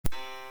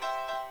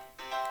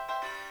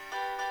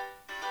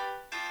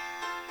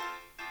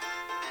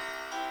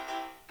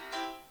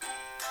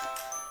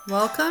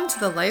Welcome to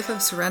the Life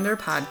of Surrender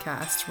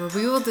podcast, where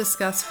we will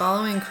discuss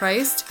following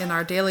Christ in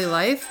our daily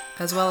life,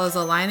 as well as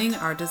aligning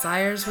our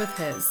desires with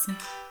His.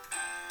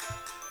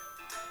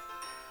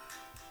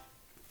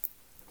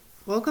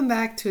 Welcome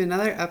back to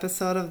another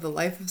episode of the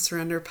Life of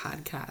Surrender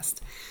podcast.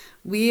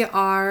 We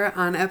are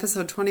on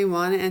episode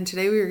 21, and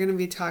today we are going to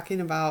be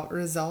talking about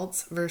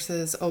results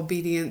versus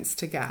obedience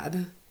to God.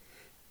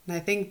 And I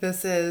think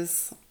this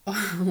is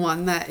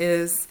one that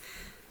is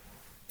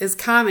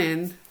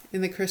common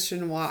in the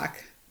Christian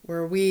walk,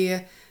 where we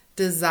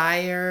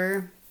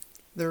desire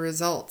the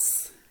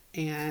results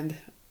and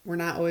we're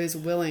not always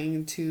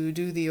willing to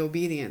do the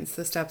obedience,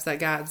 the steps that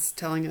God's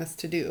telling us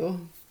to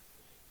do.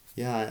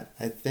 Yeah,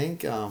 I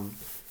think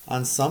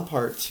on some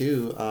part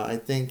too, I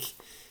think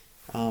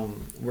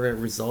we're a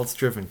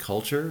results-driven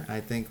culture. I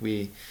think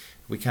we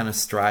kind of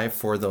strive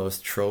for those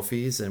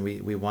trophies, and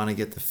we want to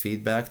get the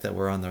feedback that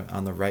we're on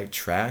the right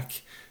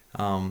track.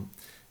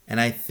 And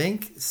I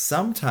think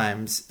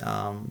sometimes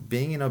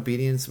being in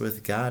obedience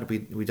with God,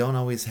 we don't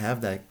always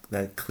have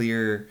that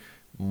clear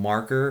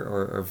marker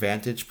or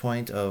vantage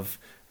point of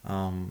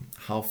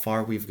how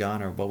far we've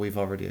gone or what we've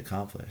already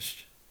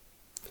accomplished.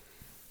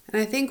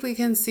 And I think we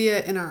can see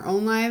it in our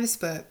own lives,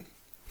 but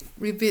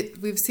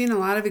we've seen a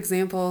lot of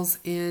examples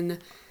in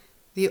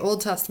the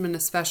Old Testament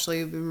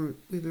especially.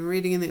 We've been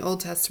reading in the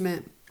Old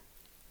Testament,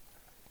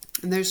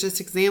 and there's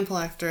just example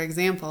after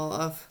example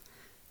of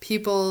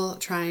people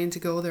trying to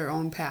go their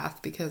own path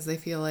because they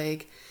feel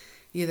like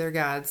either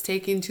God's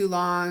taking too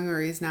long or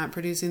He's not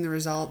producing the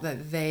result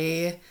that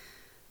they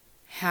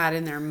had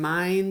in their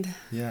mind.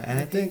 Yeah, and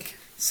I think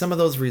some of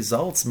those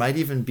results might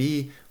even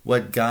be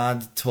what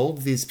God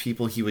told these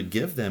people He would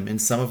give them in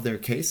some of their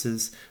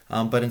cases,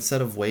 but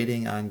instead of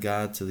waiting on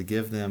God to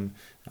give them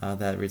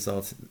that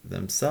result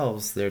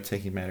themselves, they're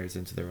taking matters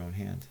into their own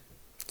hand.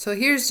 So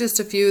here's just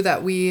a few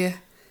that we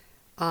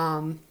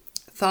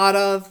thought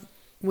of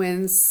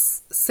when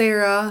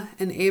Sarah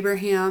and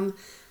Abraham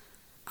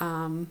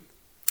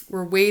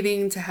were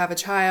waiting to have a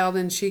child,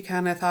 and she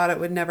kind of thought it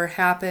would never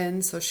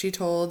happen. So she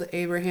told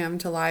Abraham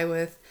to lie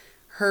with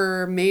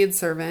her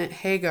maidservant,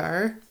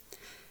 Hagar.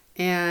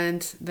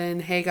 And then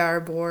Hagar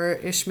bore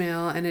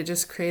Ishmael, and it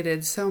just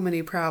created so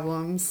many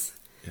problems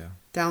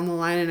down the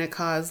line, and it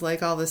caused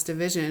like all this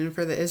division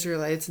for the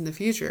Israelites in the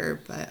future.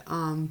 But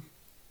and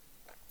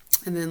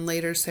then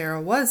later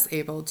Sarah was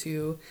able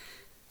to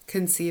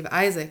conceive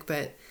Isaac,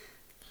 but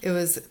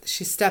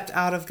she stepped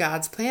out of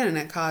God's plan, and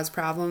it caused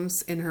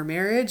problems in her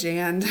marriage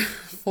and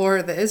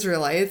for the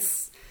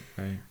Israelites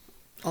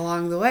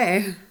along the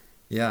way.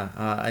 Yeah,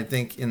 I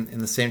think in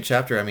the same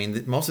chapter, I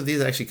mean, most of these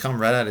actually come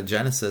right out of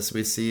Genesis.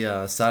 We see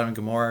Sodom and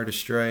Gomorrah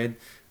destroyed.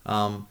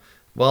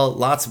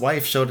 Lot's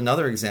wife showed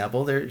another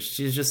example.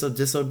 She's just so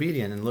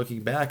disobedient and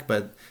looking back,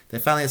 but they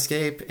finally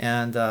escape,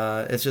 and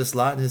it's just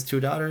Lot and his two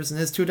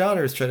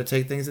daughters, try to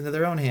take things into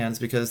their own hands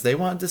because they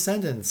want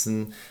descendants,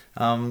 and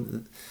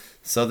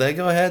so they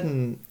go ahead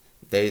and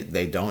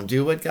they don't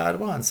do what God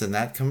wants, and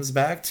that comes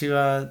back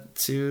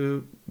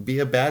to be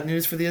a bad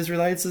news for the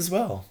Israelites as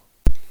well.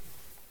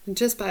 And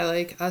just by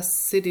like us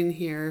sitting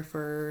here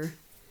for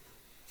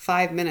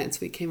 5 minutes,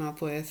 we came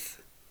up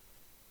with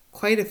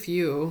quite a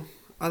few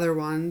other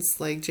ones,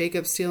 like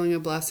Jacob stealing a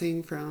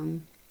blessing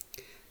from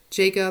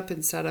Jacob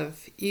instead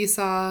of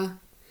Esau,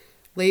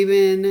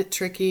 Laban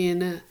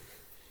tricking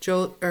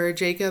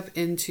Jacob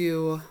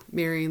into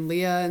marrying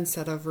Leah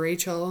instead of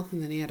Rachel,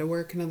 and then he had to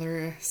work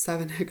another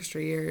 7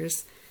 extra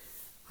years.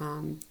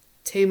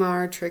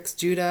 Tamar tricks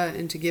Judah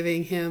into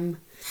getting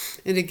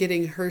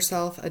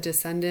herself a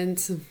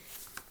descendant.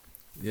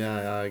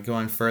 Yeah,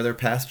 going further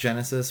past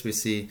Genesis, we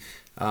see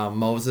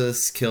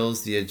Moses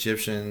kills the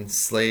Egyptian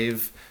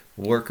slave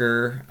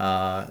worker,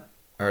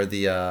 or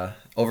the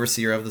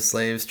overseer of the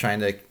slaves,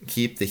 trying to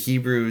keep the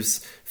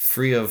Hebrews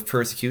free of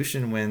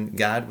persecution when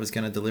God was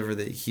going to deliver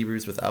the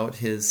Hebrews without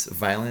his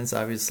violence,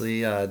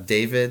 obviously.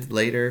 David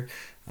later,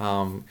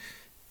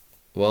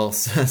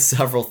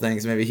 several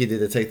things maybe he did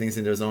to take things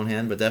into his own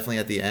hand, but definitely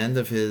at the end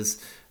of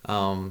his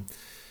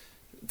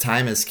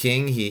time as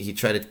king, he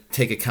tried to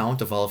take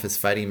account of all of his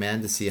fighting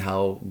men to see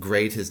how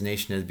great his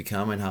nation had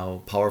become and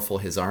how powerful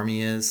his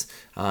army is.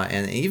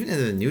 And even in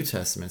the New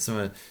Testament, some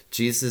of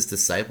Jesus'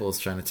 disciples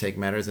trying to take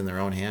matters in their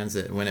own hands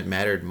when it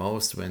mattered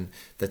most, when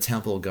the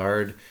temple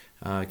guard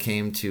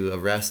came to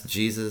arrest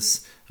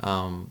Jesus,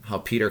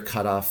 how Peter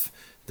cut off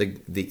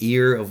the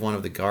ear of one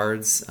of the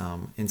guards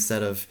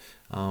instead of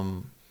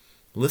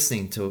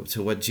listening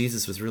to what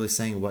Jesus was really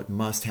saying, what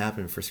must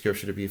happen for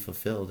Scripture to be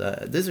fulfilled.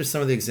 These are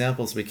some of the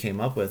examples we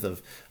came up with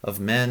of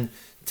men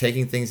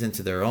taking things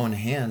into their own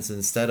hands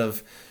instead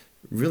of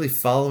really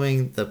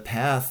following the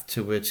path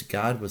to which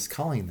God was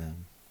calling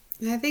them.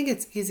 And I think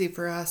it's easy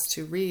for us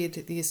to read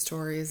these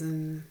stories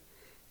and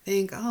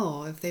think,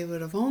 if they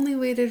would have only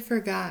waited for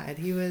God,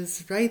 He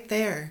was right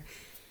there.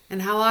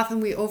 And how often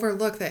we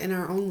overlook that in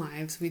our own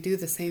lives we do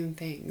the same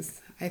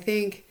things. I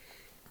think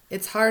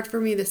it's hard for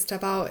me to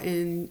step out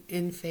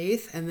in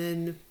faith, and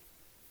then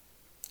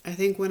I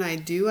think when I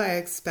do, I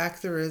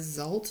expect the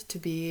result to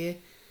be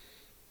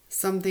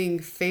something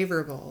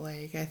favorable.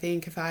 Like, I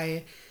think if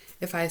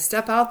I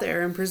step out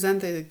there and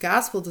present the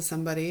gospel to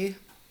somebody,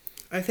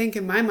 I think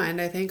in my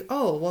mind, I think,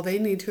 oh, well, they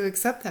need to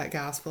accept that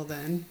gospel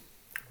then.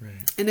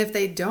 Right. And if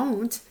they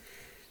don't,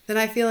 then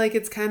I feel like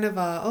it's kind of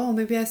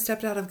maybe I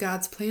stepped out of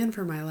God's plan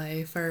for my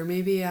life, or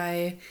maybe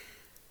I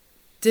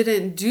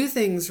didn't do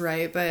things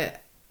right.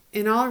 But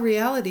in all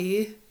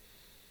reality,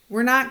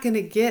 we're not going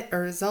to get a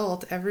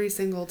result every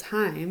single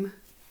time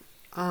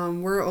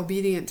we're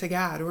obedient to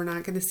God. We're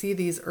not going to see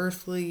these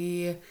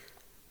earthly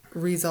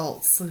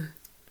results.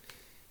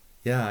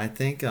 Yeah, I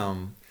think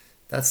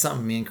that's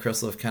something me and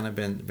Crystal have kind of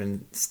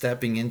been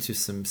stepping into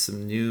some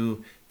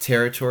new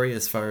territory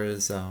as far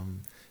as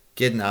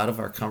getting out of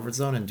our comfort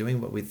zone and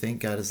doing what we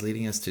think God is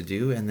leading us to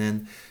do, and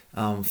then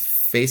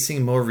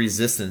facing more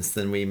resistance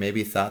than we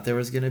maybe thought there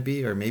was going to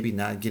be, or maybe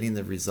not getting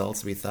the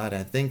results we thought.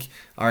 I think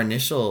our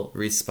initial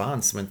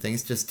response when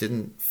things just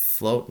didn't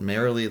float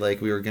merrily,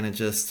 like we were going to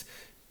just,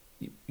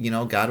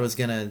 God was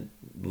going to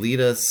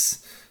lead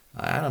us.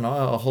 I don't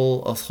know, a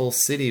whole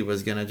city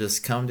was going to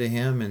just come to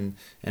him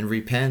and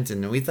repent.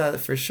 And we thought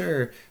for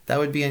sure that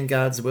would be in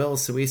God's will.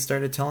 So we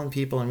started telling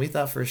people, and we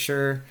thought for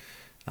sure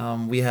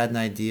we had an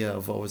idea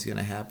of what was going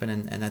to happen.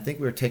 And I think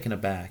we were taken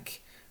aback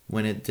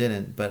when it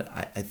didn't. But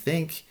I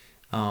think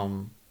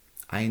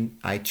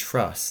I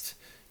trust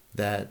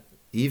that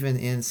even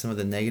in some of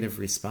the negative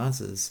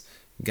responses,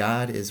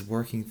 God is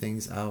working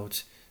things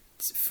out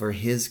for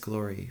his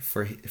glory,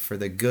 for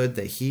the good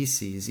that he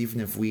sees, even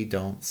if we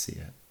don't see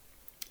it.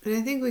 And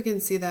I think we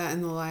can see that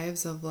in the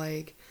lives of,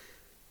 like,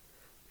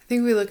 I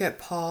think we look at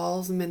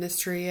Paul's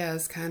ministry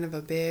as kind of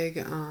a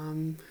big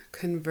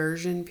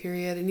conversion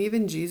period, and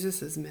even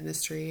Jesus's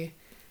ministry.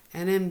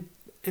 And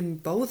in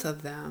both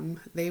of them,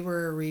 they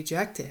were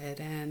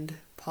rejected, and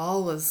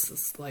Paul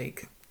was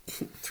like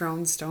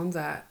thrown stones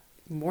at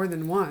more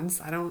than once.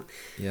 I don't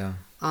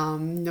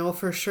know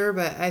for sure,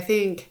 but I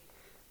think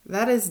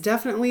that is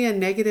definitely a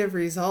negative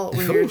result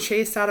when you're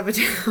chased out of a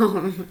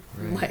town.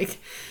 Right.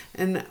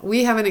 And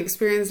we haven't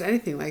experienced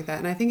anything like that.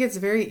 And I think it's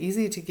very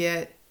easy to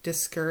get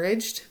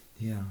discouraged.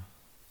 Yeah.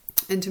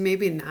 And to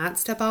maybe not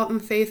step out in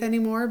faith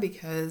anymore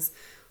because,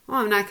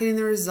 I'm not getting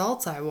the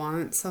results I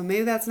want. So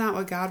maybe that's not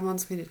what God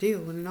wants me to do.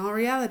 When in all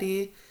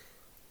reality,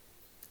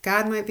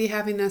 God might be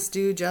having us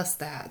do just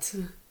that.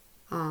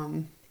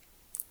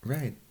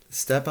 Right.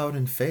 Step out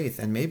in faith.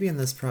 And maybe in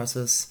this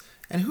process,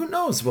 and who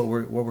knows what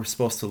we're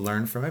supposed to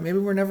learn from it. Maybe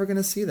we're never going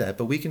to see that,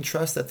 but we can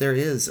trust that there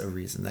is a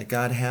reason, that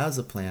God has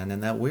a plan,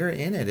 and that we're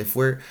in it. If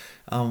we're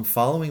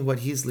following what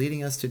he's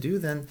leading us to do,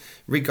 then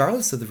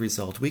regardless of the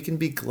result, we can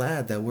be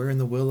glad that we're in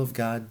the will of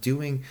God,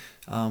 doing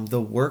the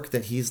work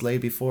that he's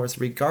laid before us,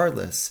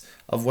 regardless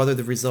of whether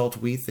the result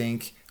we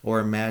think or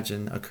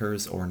imagine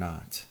occurs or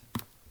not.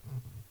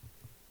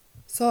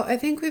 So I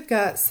think we've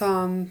got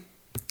some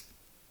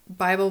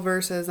Bible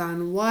verses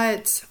on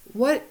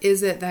what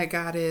is it that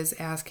God is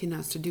asking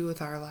us to do with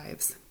our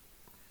lives.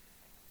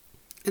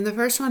 And the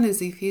first one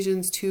is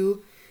Ephesians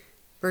 2,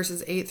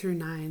 verses 8 through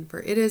 9.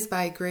 For it is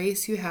by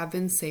grace you have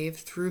been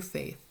saved through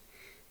faith.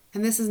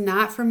 And this is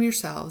not from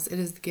yourselves, it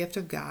is the gift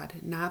of God,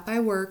 not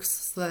by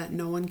works, so that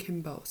no one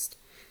can boast.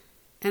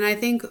 And I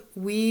think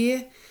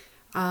we,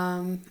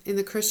 in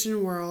the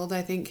Christian world,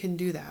 I think can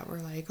do that. We're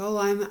like,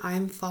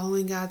 I'm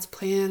following God's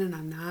plan, and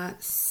I'm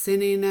not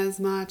sinning as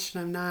much,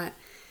 and I'm not.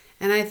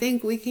 And I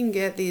think we can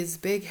get these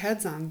big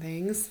heads on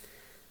things.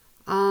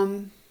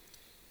 And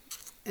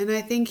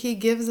I think he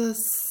gives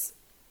us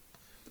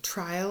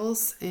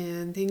trials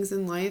and things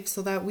in life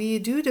so that we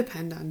do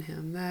depend on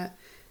him. That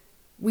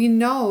we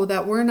know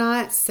that we're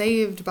not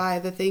saved by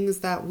the things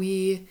that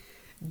we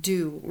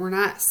do. We're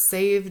not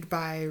saved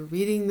by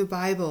reading the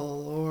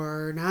Bible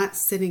or not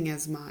sinning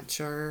as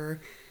much or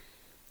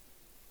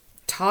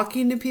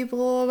talking to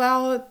people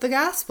about the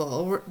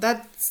gospel.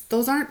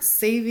 Those aren't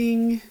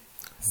saving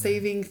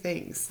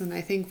things, and I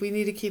think we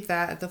need to keep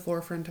that at the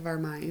forefront of our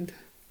mind.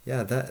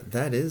 Yeah,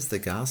 that is the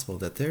gospel,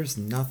 that there's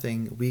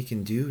nothing we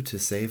can do to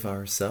save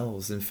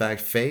ourselves. In fact,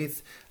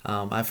 faith,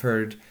 I've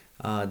heard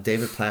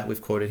David Platt,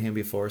 we've quoted him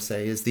before,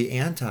 say is the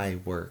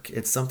anti-work.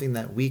 It's something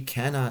that we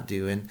cannot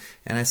do, and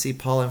I see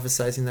Paul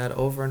emphasizing that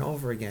over and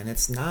over again.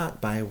 It's not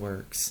by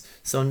works,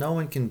 so no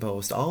one can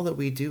boast. All that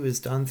we do is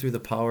done through the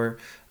power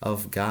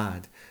of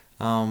God.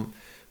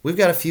 We've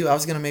got a few. I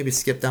was going to maybe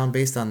skip down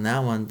based on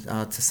that one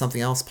to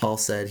something else Paul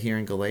said here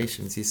in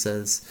Galatians. He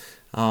says,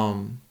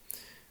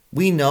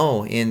 we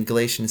know in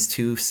Galatians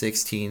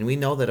 2:16, we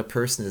know that a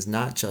person is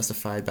not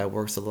justified by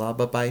works of the law,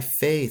 but by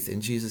faith in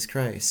Jesus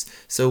Christ.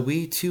 So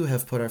we too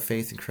have put our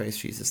faith in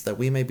Christ Jesus, that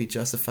we may be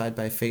justified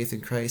by faith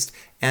in Christ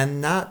and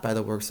not by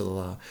the works of the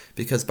law.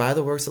 Because by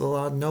the works of the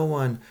law, no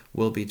one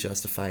will be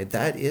justified.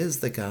 That is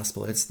the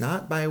gospel. It's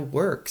not by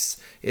works.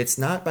 It's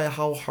not by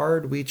how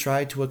hard we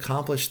try to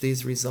accomplish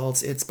these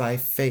results. It's by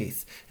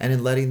faith and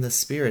in letting the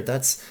Spirit.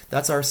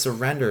 That's our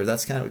surrender.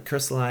 That's kind of,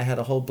 Crystal and I had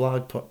a whole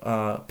blog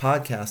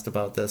podcast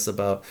about this,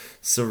 about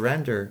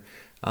surrender.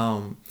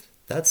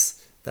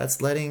 That's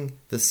letting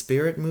the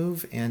Spirit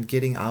move and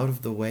getting out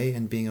of the way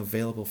and being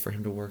available for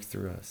him to work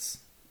through us.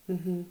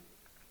 Mm-hmm.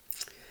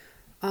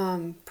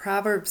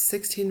 Proverbs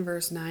 16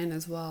 verse 9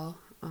 as well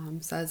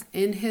says,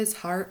 "In his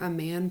heart a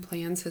man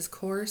plans his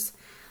course,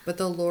 but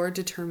the Lord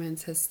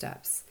determines his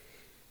steps."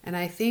 And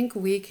I think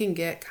we can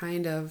get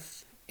kind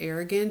of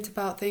arrogant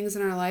about things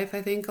in our life.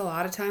 I think a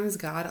lot of times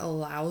God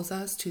allows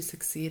us to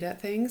succeed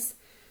at things.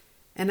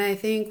 And I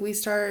think we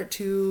start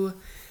to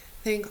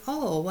think,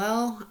 oh,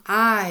 well,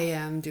 I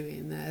am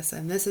doing this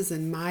and this is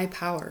in my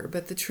power.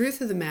 But the truth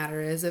of the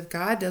matter is, if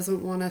God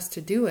doesn't want us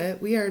to do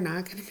it, we are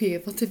not going to be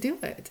able to do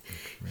it.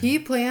 Right. He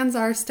plans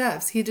our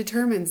steps. He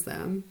determines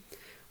them.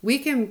 We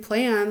can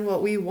plan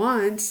what we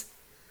want,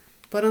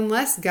 but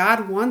unless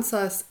God wants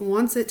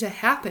it to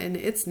happen,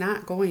 it's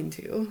not going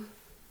to.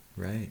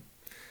 Right.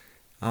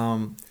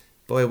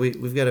 Boy,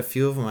 we've got a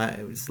few of them.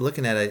 I was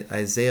looking at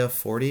Isaiah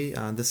 40.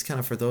 This is kind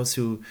of for those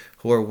who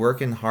are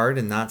working hard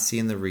and not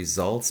seeing the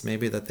results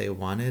maybe that they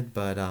wanted.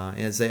 But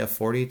in Isaiah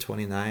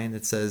 40:29,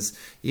 it says,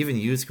 "Even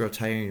youths grow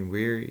tired and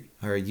weary,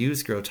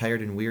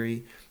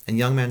 and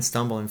young men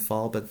stumble and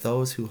fall. But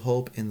those who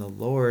hope in the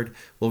Lord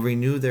will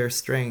renew their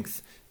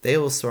strength. They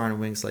will soar on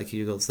wings like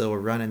eagles. They will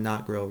run and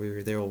not grow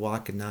weary. They will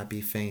walk and not be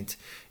faint."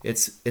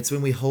 It's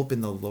when we hope in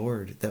the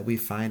Lord that we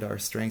find our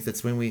strength.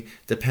 It's when we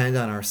depend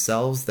on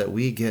ourselves that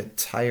we get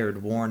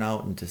tired, worn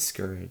out, and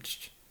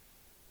discouraged.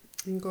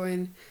 I'm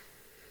going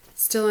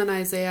still in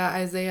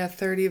Isaiah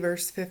 30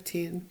 verse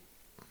 15.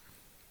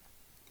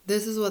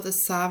 "This is what the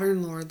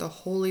sovereign Lord, the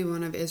Holy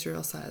One of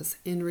Israel says.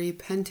 In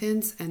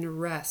repentance and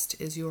rest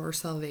is your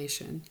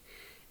salvation.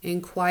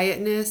 In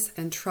quietness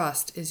and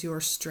trust is your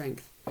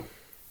strength."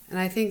 And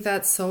I think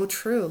that's so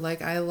true.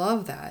 Like, I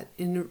love that.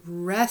 In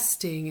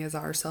resting is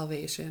our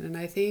salvation. And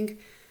I think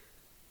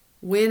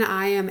when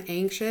I am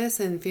anxious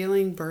and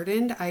feeling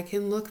burdened, I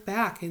can look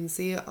back and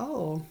see,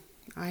 oh,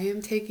 I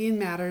am taking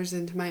matters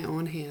into my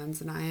own hands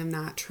and I am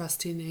not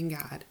trusting in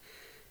God.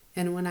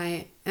 And when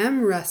I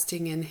am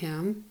resting in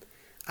Him,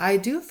 I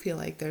do feel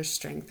like there's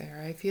strength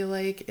there. I feel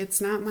like it's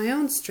not my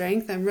own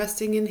strength. I'm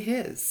resting in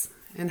His.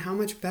 And how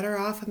much better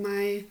off am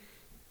I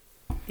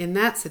in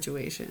that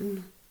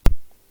situation?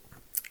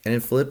 And in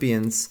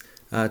Philippians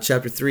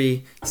chapter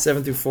 3,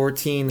 7 through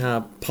 14,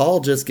 Paul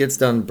just gets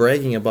done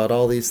bragging about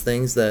all these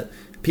things that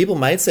people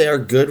might say are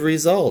good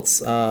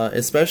results,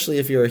 especially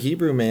if you're a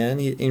Hebrew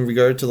man, in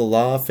regard to the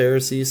law,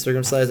 Pharisees,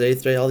 circumcised,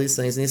 eighth day, all these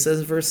things. And he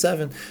says in verse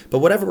 7, "But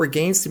whatever were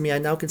gains to me, I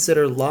now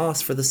consider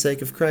loss for the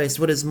sake of Christ.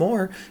 What is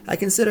more, I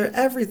consider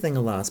everything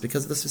a loss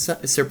because of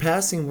the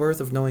surpassing worth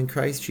of knowing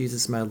Christ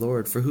Jesus my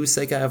Lord, for whose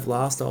sake I have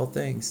lost all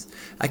things.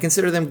 I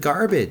consider them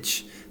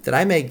garbage, that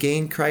I may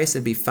gain Christ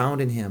and be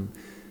found in Him,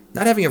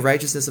 not having a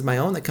righteousness of my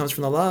own that comes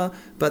from the law,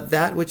 but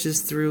that which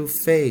is through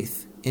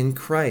faith in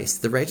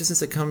Christ, the righteousness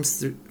that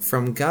comes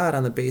from God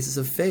on the basis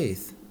of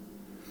faith."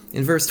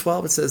 In verse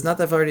 12 it says, "Not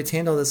that I've already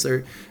attained all this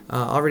or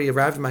already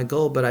arrived at my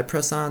goal, but I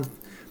press on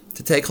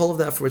to take hold of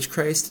that for which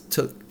Christ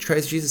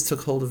Jesus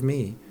took hold of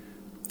me."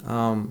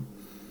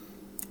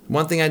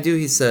 One thing I do,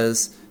 he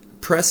says,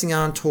 pressing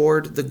on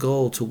toward the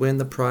goal to win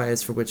the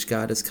prize for which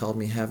God has called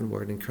me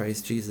heavenward in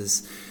Christ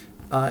Jesus.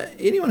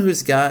 Anyone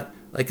who's got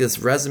like this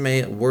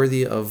resume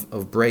worthy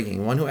of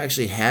bragging, one who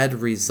actually had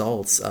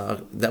results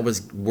that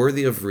was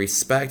worthy of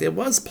respect, it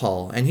was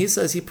Paul. And he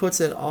says he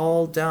puts it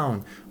all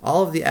down,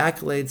 all of the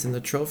accolades and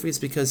the trophies,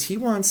 because he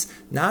wants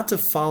not to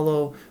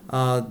follow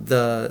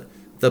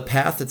the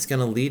path that's going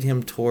to lead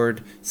him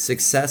toward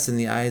success in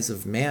the eyes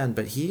of man,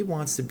 but he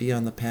wants to be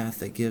on the path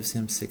that gives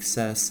him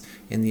success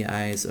in the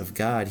eyes of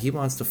God. He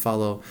wants to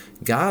follow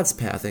God's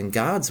path and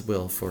God's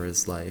will for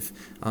his life.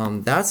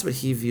 That's what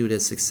he viewed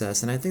as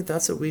success, and I think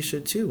that's what we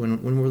should too.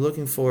 When we're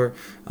looking for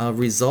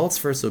results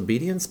versus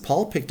obedience,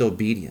 Paul picked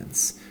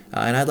obedience,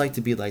 and I'd like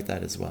to be like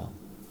that as well.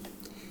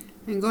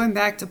 And going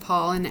back to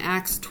Paul in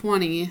Acts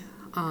 20,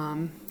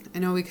 I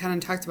know we kind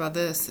of talked about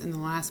this in the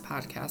last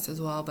podcast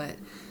as well, but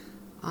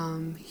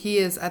he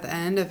is at the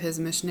end of his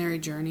missionary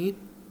journey,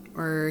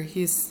 or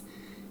he's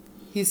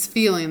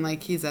feeling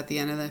like he's at the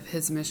end of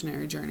his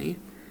missionary journey.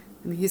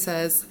 And he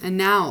says, "And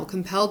now,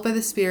 compelled by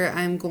the Spirit,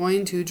 I am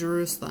going to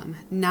Jerusalem,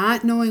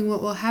 not knowing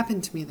what will happen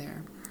to me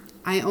there.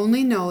 I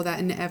only know that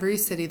in every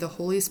city the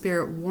Holy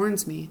Spirit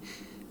warns me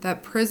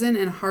that prison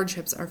and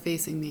hardships are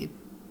facing me.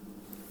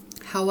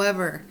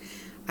 However,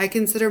 I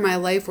consider my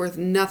life worth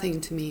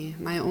nothing to me.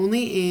 My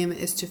only aim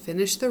is to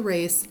finish the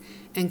race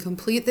and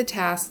complete the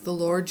task the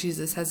Lord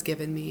Jesus has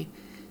given me,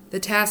 the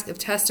task of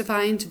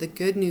testifying to the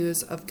good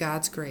news of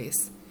God's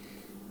grace."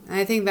 And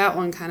I think that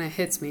one kind of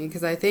hits me,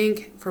 because I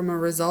think from a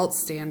results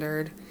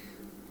standard,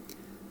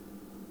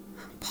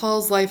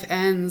 Paul's life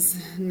ends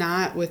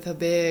not with a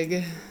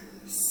big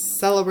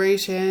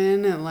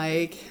celebration.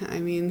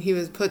 He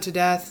was put to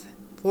death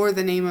for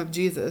the name of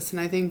Jesus.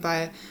 And I think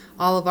by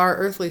all of our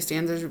earthly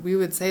standards, we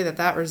would say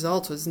that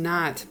result was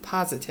not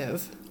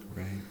positive.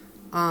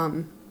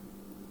 Right.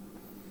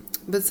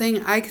 But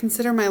saying, I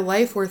consider my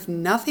life worth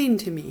nothing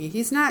to me.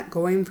 He's not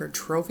going for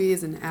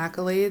trophies and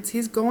accolades.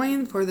 He's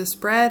going for the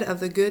spread of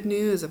the good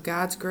news of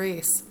God's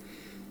grace.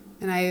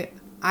 And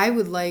I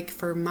would like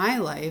for my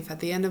life, at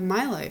the end of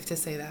my life, to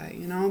say that,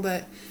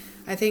 but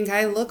I think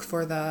I look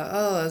for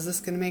is this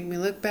going to make me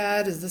look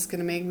bad? Is this going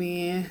to make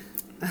me,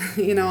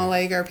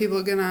 like, are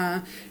people going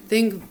to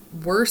think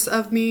worse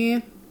of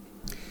me?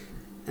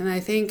 And I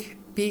think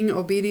being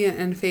obedient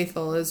and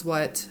faithful is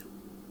what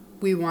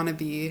we want to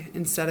be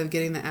instead of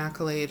getting the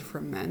accolade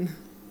from men.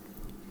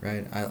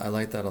 Right. I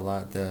like that a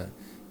lot. The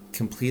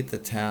complete the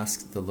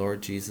task the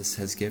Lord Jesus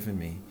has given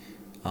me.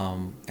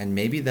 And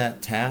maybe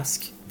that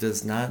task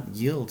does not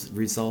yield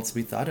results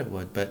we thought it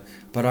would. But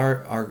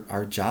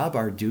our job,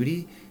 our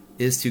duty,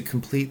 is to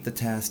complete the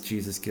task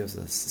Jesus gives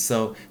us.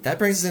 So that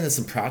brings us into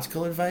some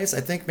practical advice. I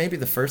think maybe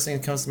the first thing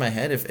that comes to my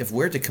head, if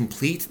we're to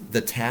complete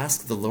the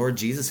task the Lord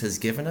Jesus has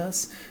given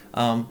us,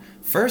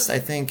 first I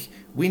think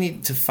we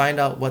need to find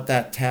out what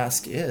that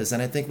task is.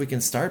 And I think we can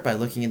start by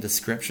looking into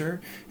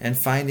Scripture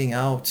and finding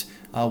out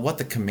what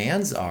the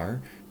commands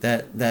are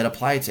that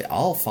apply to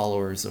all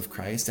followers of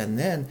Christ, and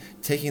then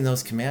taking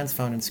those commands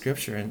found in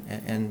Scripture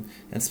and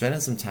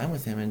spending some time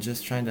with Him and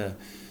just trying to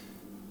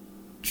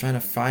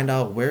find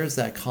out where is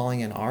that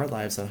calling in our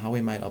lives and how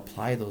we might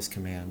apply those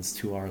commands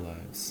to our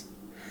lives.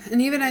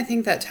 And even I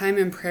think that time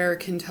in prayer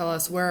can tell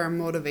us where our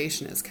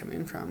motivation is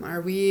coming from.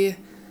 Are we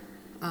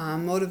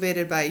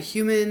motivated by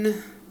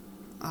human,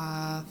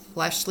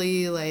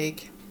 fleshly,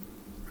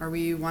 are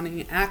we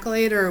wanting an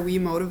accolade, or are we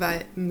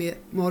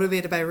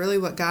motivated by really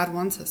what God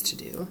wants us to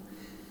do?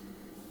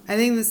 I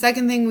think the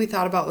second thing we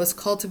thought about was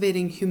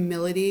cultivating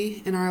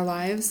humility in our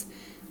lives.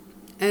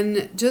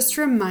 And just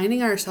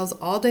reminding ourselves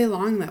all day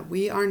long that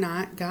we are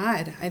not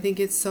God. I think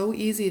it's so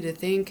easy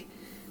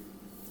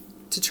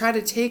to try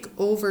to take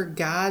over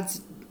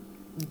God's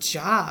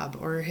job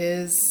or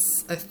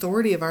His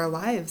authority of our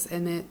lives.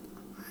 And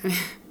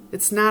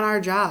it's not our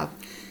job.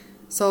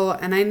 So,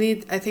 and I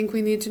think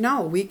we need to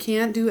know we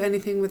can't do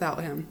anything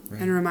without Him,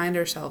 right, and remind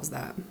ourselves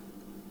that.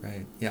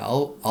 Right. Yeah.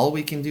 All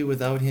we can do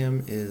without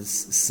Him is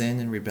sin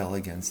and rebel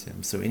against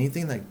Him. So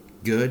anything that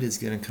good is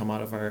going to come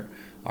out of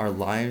our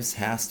lives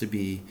has to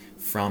be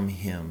from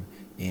Him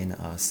in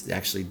us,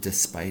 actually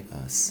despite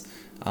us.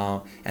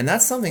 And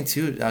that's something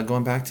too,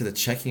 going back to the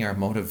checking our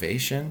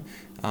motivation,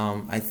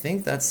 I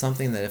think that's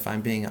something that, if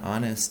I'm being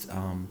honest,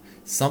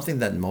 something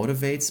that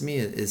motivates me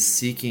is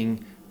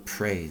seeking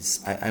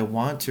praise. I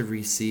want to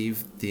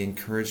receive the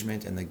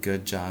encouragement and the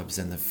good jobs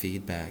and the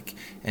feedback.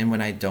 And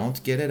when I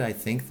don't get it, I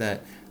think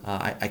that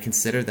I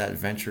consider that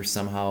venture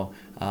somehow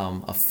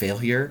a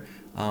failure.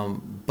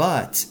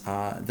 But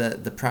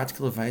the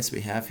practical advice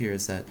we have here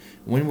is that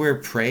when we're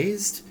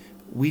praised,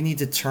 we need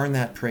to turn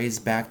that praise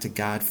back to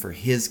God for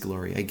His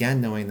glory. Again,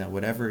 knowing that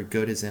whatever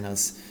good is in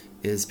us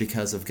is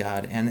because of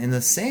God. And in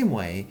the same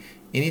way,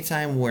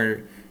 anytime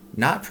we're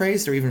not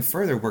praised, or even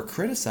further, we're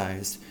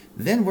criticized,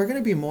 then we're going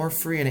to be more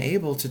free and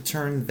able to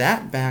turn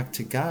that back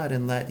to God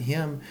and let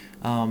Him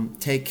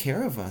take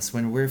care of us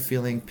when we're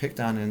feeling picked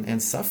on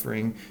and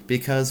suffering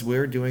because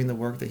we're doing the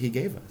work that He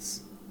gave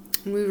us.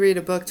 We read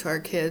a book to our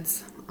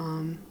kids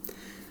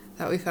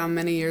that we found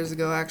many years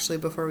ago, actually,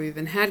 before we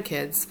even had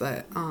kids.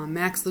 But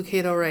Max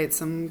Lucado writes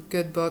some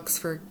good books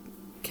for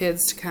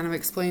kids to kind of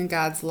explain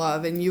God's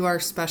love, and You Are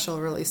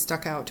Special really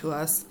stuck out to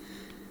us.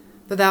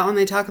 But that one,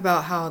 they talk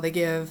about how they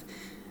give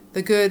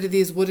the good,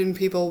 these wooden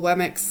people,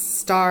 Wemix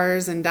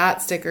stars and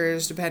dot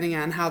stickers, depending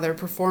on how their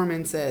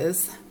performance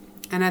is.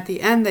 And at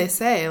the end, they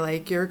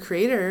say, your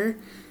Creator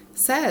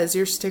says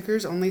your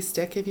stickers only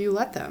stick if you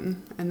let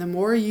them. And the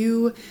more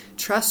you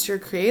trust your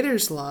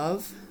Creator's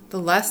love, the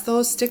less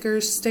those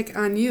stickers stick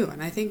on you.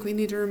 And I think we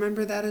need to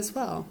remember that as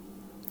well.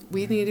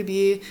 We need to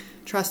be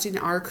trusting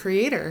our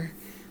Creator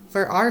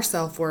for our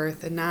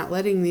self-worth and not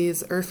letting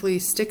these earthly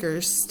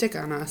stickers stick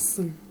on us.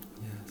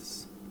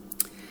 Yes.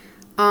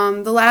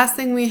 The last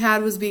thing we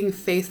had was being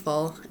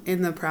faithful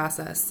in the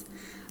process.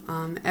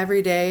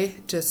 Every day,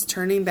 just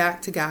turning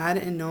back to God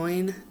and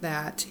knowing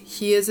that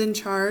He is in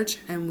charge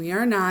and we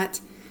are not,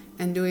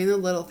 and doing the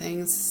little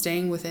things,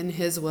 staying within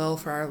His will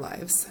for our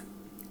lives.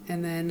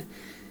 And then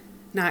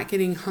not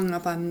getting hung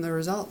up on the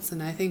results.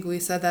 And I think we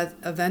said that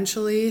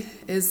eventually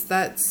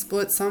that's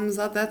what sums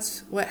up,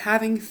 that's what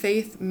having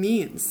faith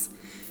means.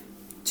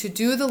 To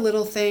do the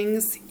little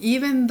things,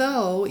 even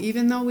though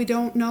we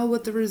don't know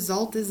what the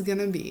result is going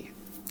to be.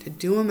 To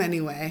do them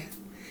anyway.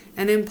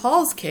 And in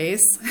Paul's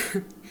case,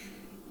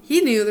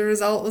 he knew the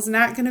result was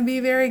not going to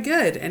be very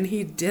good, and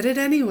he did it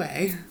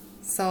anyway.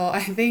 So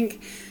I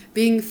think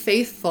being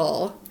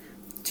faithful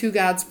to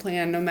God's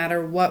plan, no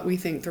matter what we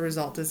think the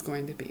result is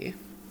going to be.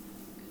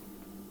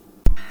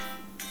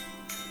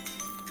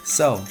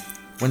 So,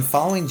 when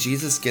following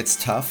Jesus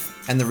gets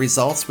tough and the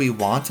results we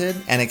wanted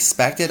and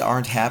expected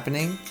aren't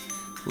happening,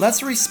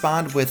 let's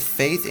respond with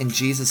faith in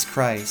Jesus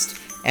Christ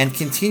and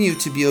continue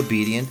to be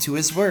obedient to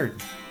His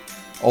word.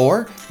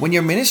 Or, when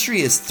your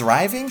ministry is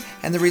thriving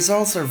and the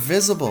results are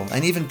visible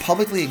and even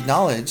publicly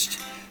acknowledged,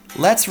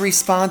 let's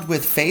respond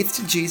with faith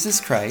to Jesus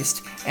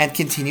Christ and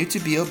continue to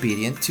be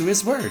obedient to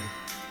His word.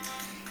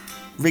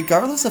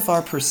 Regardless of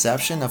our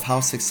perception of how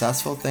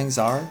successful things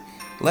are,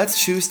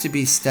 let's choose to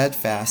be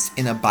steadfast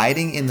in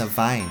abiding in the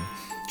vine,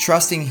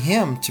 trusting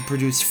Him to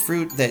produce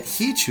fruit that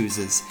He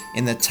chooses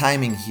in the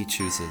timing He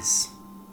chooses.